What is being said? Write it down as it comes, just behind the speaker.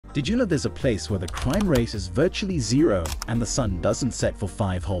Did you know there's a place where the crime rate is virtually zero and the sun doesn't set for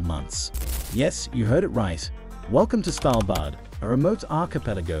 5 whole months? Yes, you heard it right. Welcome to Svalbard, a remote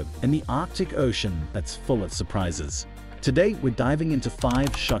archipelago in the Arctic Ocean that's full of surprises. Today, we're diving into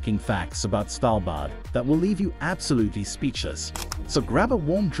 5 shocking facts about Svalbard that will leave you absolutely speechless. So grab a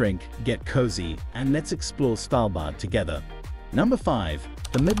warm drink, get cozy, and let's explore Svalbard together. Number 5.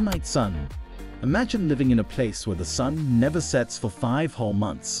 The Midnight Sun. Imagine living in a place where the sun never sets for 5 whole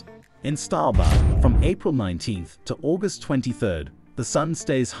months. In Svalbard, from April 19th to August 23rd, the sun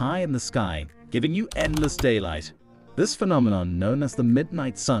stays high in the sky, giving you endless daylight. This phenomenon, known as the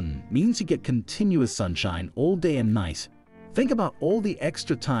midnight sun, means you get continuous sunshine all day and night. Think about all the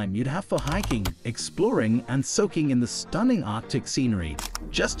extra time you'd have for hiking, exploring, and soaking in the stunning Arctic scenery.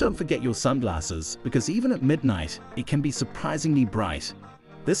 Just don't forget your sunglasses, because even at midnight, it can be surprisingly bright.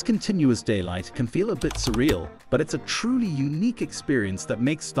 This continuous daylight can feel a bit surreal, but it's a truly unique experience that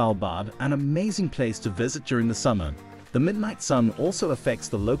makes Svalbard an amazing place to visit during the summer. The midnight sun also affects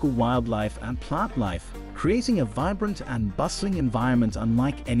the local wildlife and plant life, creating a vibrant and bustling environment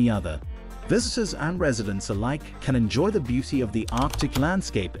unlike any other. Visitors and residents alike can enjoy the beauty of the Arctic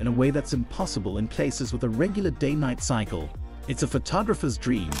landscape in a way that's impossible in places with a regular day-night cycle. It's a photographer's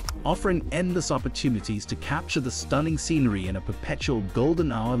dream, offering endless opportunities to capture the stunning scenery in a perpetual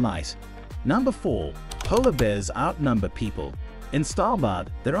golden hour light. Number 4. Polar bears outnumber people. In Svalbard,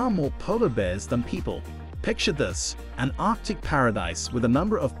 there are more polar bears than people. Picture this: an Arctic paradise with a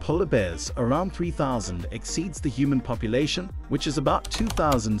number of polar bears around 3,000 exceeds the human population, which is about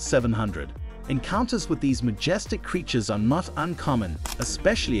 2,700. Encounters with these majestic creatures are not uncommon,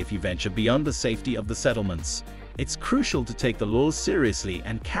 especially if you venture beyond the safety of the settlements. It's crucial to take the laws seriously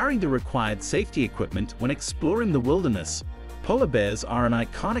and carry the required safety equipment when exploring the wilderness. Polar bears are an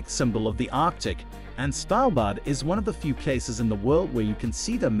iconic symbol of the Arctic, and Svalbard is one of the few places in the world where you can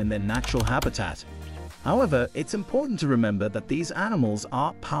see them in their natural habitat. However, it's important to remember that these animals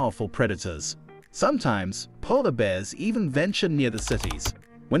are powerful predators. Sometimes, polar bears even venture near the cities.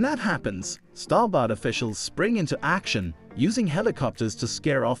 When that happens, Svalbard officials spring into action, using helicopters to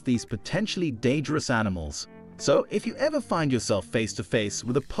scare off these potentially dangerous animals. So, if you ever find yourself face-to-face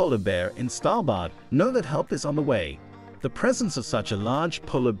with a polar bear in Svalbard, know that help is on the way. The presence of such a large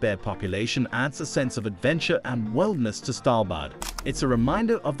polar bear population adds a sense of adventure and wildness to Svalbard. It's a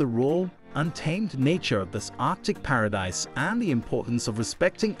reminder of the raw, untamed nature of this Arctic paradise and the importance of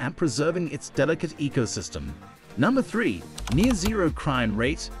respecting and preserving its delicate ecosystem. Number 3. Near-zero crime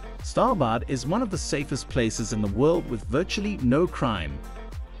rate. Svalbard is one of the safest places in the world with virtually no crime.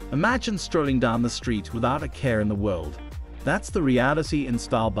 Imagine strolling down the street without a care in the world. That's the reality in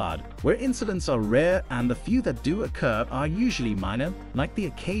Svalbard, where incidents are rare and the few that do occur are usually minor, like the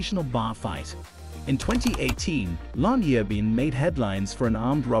occasional bar fight. In 2018, Longyearbyen made headlines for an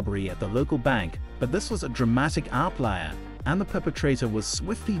armed robbery at the local bank, but this was a dramatic outlier, and the perpetrator was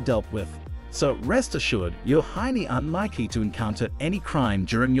swiftly dealt with. So rest assured, you're highly unlikely to encounter any crime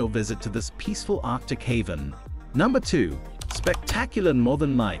during your visit to this peaceful Arctic haven. Number 2. Spectacular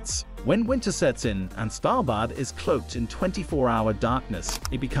northern lights. When winter sets in and Svalbard is cloaked in 24-hour darkness,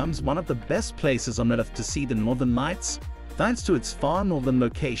 it becomes one of the best places on Earth to see the northern lights. Thanks to its far northern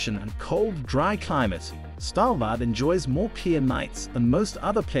location and cold, dry climate, Svalbard enjoys more clear nights than most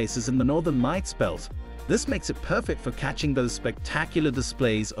other places in the northern lights belt. This makes it perfect for catching those spectacular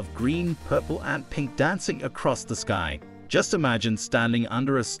displays of green, purple, and pink dancing across the sky. Just imagine standing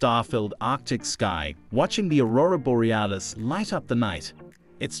under a star-filled Arctic sky, watching the aurora borealis light up the night.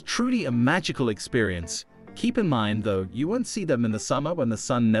 It's truly a magical experience. Keep in mind, though, you won't see them in the summer when the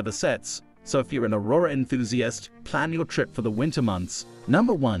sun never sets. So if you're an aurora enthusiast, plan your trip for the winter months.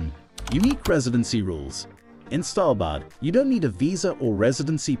 Number 1. Unique residency rules. In Svalbard, you don't need a visa or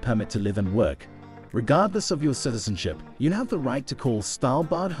residency permit to live and work. Regardless of your citizenship, you have the right to call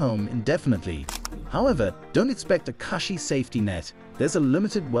Svalbard home indefinitely. However, don't expect a cushy safety net. There's a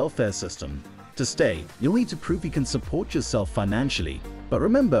limited welfare system. To stay, you'll need to prove you can support yourself financially. But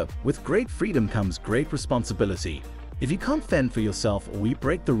remember, with great freedom comes great responsibility. If you can't fend for yourself or you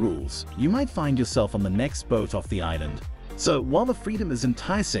break the rules, you might find yourself on the next boat off the island. So while the freedom is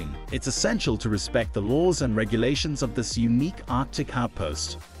enticing, it's essential to respect the laws and regulations of this unique Arctic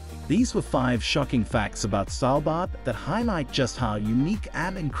outpost. These were 5 shocking facts about Svalbard that highlight just how unique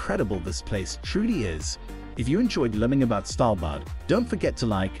and incredible this place truly is. If you enjoyed learning about Svalbard, don't forget to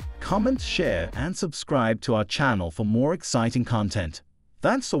like, comment, share, and subscribe to our channel for more exciting content.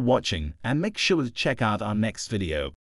 Thanks for watching, and make sure to check out our next video.